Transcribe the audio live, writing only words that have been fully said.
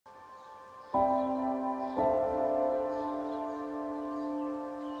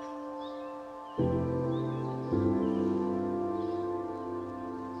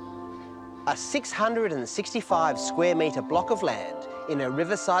a 665 square metre block of land in a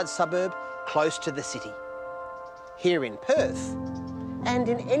riverside suburb close to the city. Here in Perth, and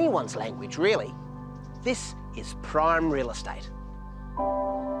in anyone's language really, this is prime real estate.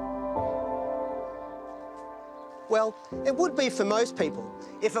 Well, it would be for most people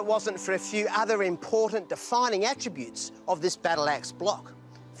if it wasn't for a few other important defining attributes of this battle axe block.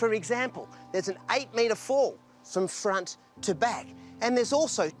 For example, there's an 8-metre fall from front to back, and there's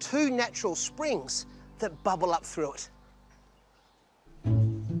also 2 natural springs that bubble up through it.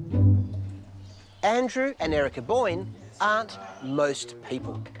 Andrew and Erica Boyne aren't most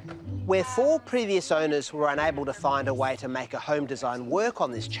people. Where 4 previous owners were unable to find a way to make a home design work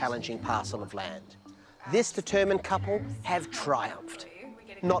on this challenging parcel of land, this determined couple have triumphed.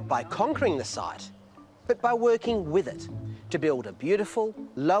 Not by conquering the site, but by working with it to build a beautiful,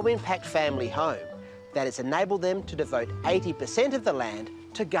 low-impact family home that has enabled them to devote 80% of the land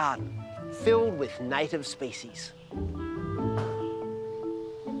to garden, filled with native species.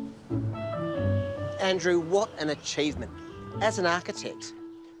 Andrew, what an achievement. As an architect,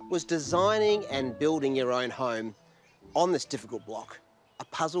 was designing and building your own home on this difficult block a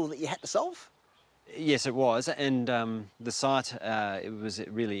puzzle that you had to solve? Yes, it was, and the site, it was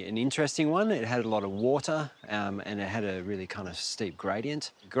really an interesting one. It had a lot of water and it had a really kind of steep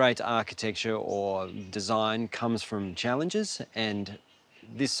gradient. Great architecture or design comes from challenges, and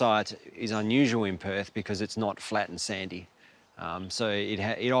this site is unusual in Perth because it's not flat and sandy. So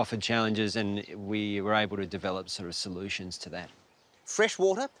it offered challenges, and we were able to develop sort of solutions to that. Fresh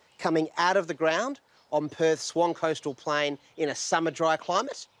water coming out of the ground on Perth's Swan Coastal Plain in a summer dry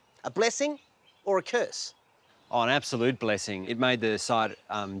climate, a blessing or a curse? Oh, an absolute blessing. It made the site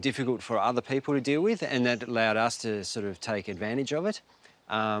difficult for other people to deal with, and that allowed us to sort of take advantage of it.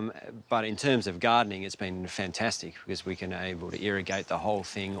 But in terms of gardening, it's been fantastic because we can able to irrigate the whole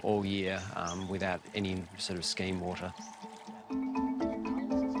thing all year without any sort of scheme water.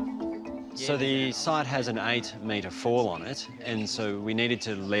 So the site has an 8-metre fall on it, and so we needed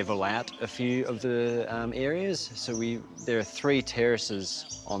to level out a few of the areas. So there are 3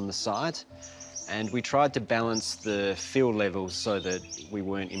 terraces on the site, and we tried to balance the fill levels so that we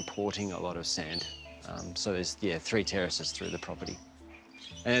weren't importing a lot of sand. So there's 3 terraces through the property.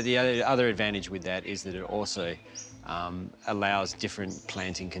 And the other advantage with that is that it also allows different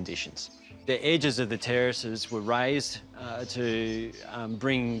planting conditions. The edges of the terraces were raised to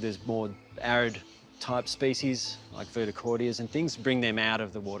bring the more arid type species like verticordias and things, bring them out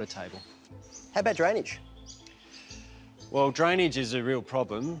of the water table. How about drainage? Well, drainage is a real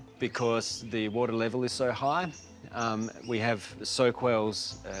problem because the water level is so high. We have soak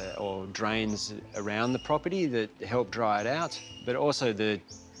wells or drains around the property that help dry it out, but also the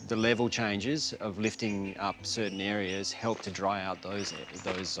level changes of lifting up certain areas help to dry out those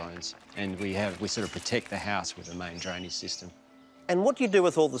zones. And we sort of protect the house with a main drainage system. And what do you do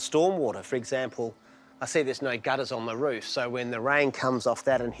with all the stormwater? For example, I see there's no gutters on the roof, so when the rain comes off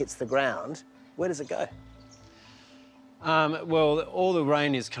that and hits the ground, where does it go? Well, all the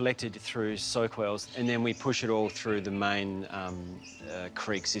rain is collected through soak wells, and then we push it all through the main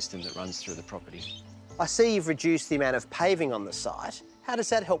creek system that runs through the property. I see you've reduced the amount of paving on the site. How does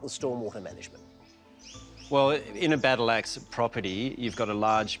that help with stormwater management? Well, in a battle axe property, you've got a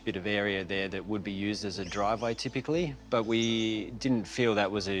large bit of area there that would be used as a driveway typically, but we didn't feel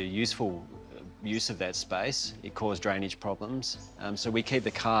that was a useful use of that space. It caused drainage problems. So we keep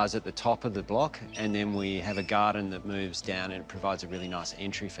the cars at the top of the block, and then we have a garden that moves down, and it provides a really nice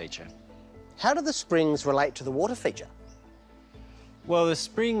entry feature. How do the springs relate to the water feature? Well, the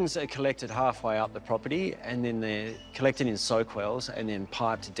springs are collected halfway up the property, and then they're collected in soak wells and then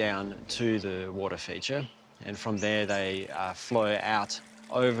piped down to the water feature. And from there, they flow out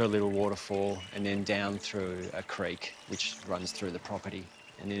over a little waterfall and then down through a creek, which runs through the property.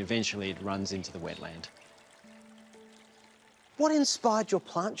 And then eventually it runs into the wetland. What inspired your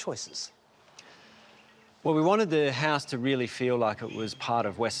plant choices? Well, we wanted the house to really feel like it was part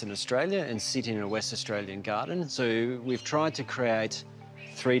of Western Australia and sit in a West Australian garden. So we've tried to create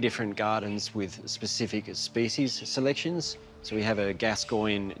 3 different gardens with specific species selections. So we have a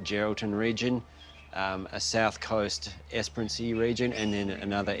Gascoyne Geraldton region, a South Coast Esperance region, and then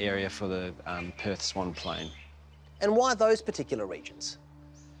another area for the Perth Swan Plain. And why those particular regions?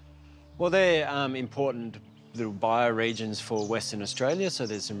 Well, they're important little bioregions for Western Australia, so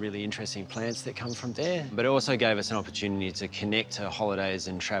there's some really interesting plants that come from there. But it also gave us an opportunity to connect to holidays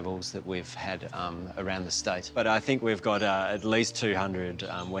and travels that we've had around the state. But I think we've got at least 200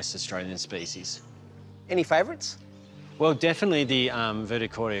 West Australian species. Any favourites? Well, definitely the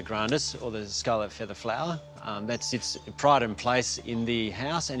Verticoria grandis, or the scarlet feather flower. That sits pride and place in the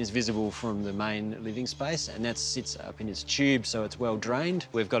house and is visible from the main living space, and that sits up in its tube, so it's well drained.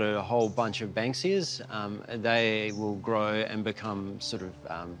 We've got a whole bunch of Banksias. They will grow and become sort of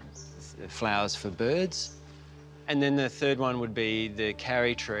flowers for birds. And then the third one would be the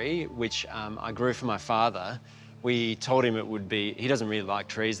carry tree, which I grew for my father. We told him it would be, he doesn't really like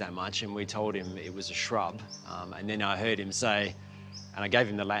trees that much, and we told him it was a shrub. And then I heard him say, and I gave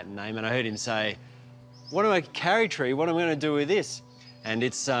him the Latin name, and I heard him say, "What am I, carry tree? What am I going to do with this?" And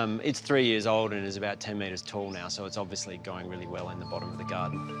it's 3 years old and is about 10 metres tall now, so it's obviously going really well in the bottom of the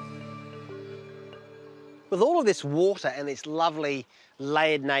garden. With all of this water and its lovely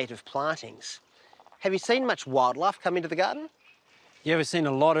layered native plantings, have you seen much wildlife come into the garden? Yeah, we've seen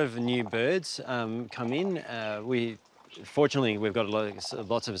a lot of new birds come in. Fortunately, we've got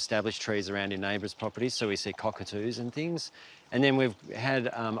lots of established trees around your neighbours' properties, so we see cockatoos and things. And then we've had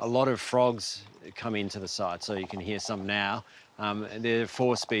a lot of frogs come into the site, so you can hear some now. There are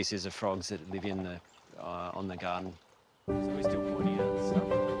 4 species of frogs that live in on the garden. So we're still pointing out stuff.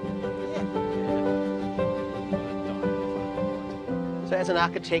 So as an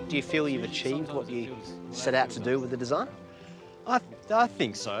architect, do you feel you've achieved what you set out to do with the design? I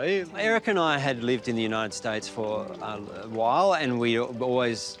think so. Eric and I had lived in the United States for a while, and we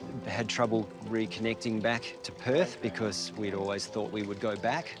always had trouble reconnecting back to Perth because we'd always thought we would go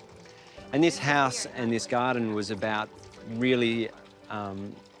back. And this house and this garden was about really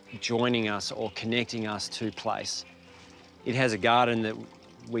joining us or connecting us to place. It has a garden that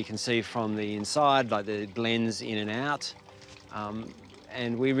we can see from the inside, like the blends in and out.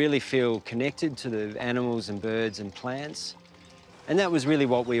 And we really feel connected to the animals and birds and plants. And that was really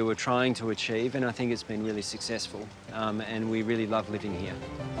what we were trying to achieve, and I think it's been really successful. And we really love living here.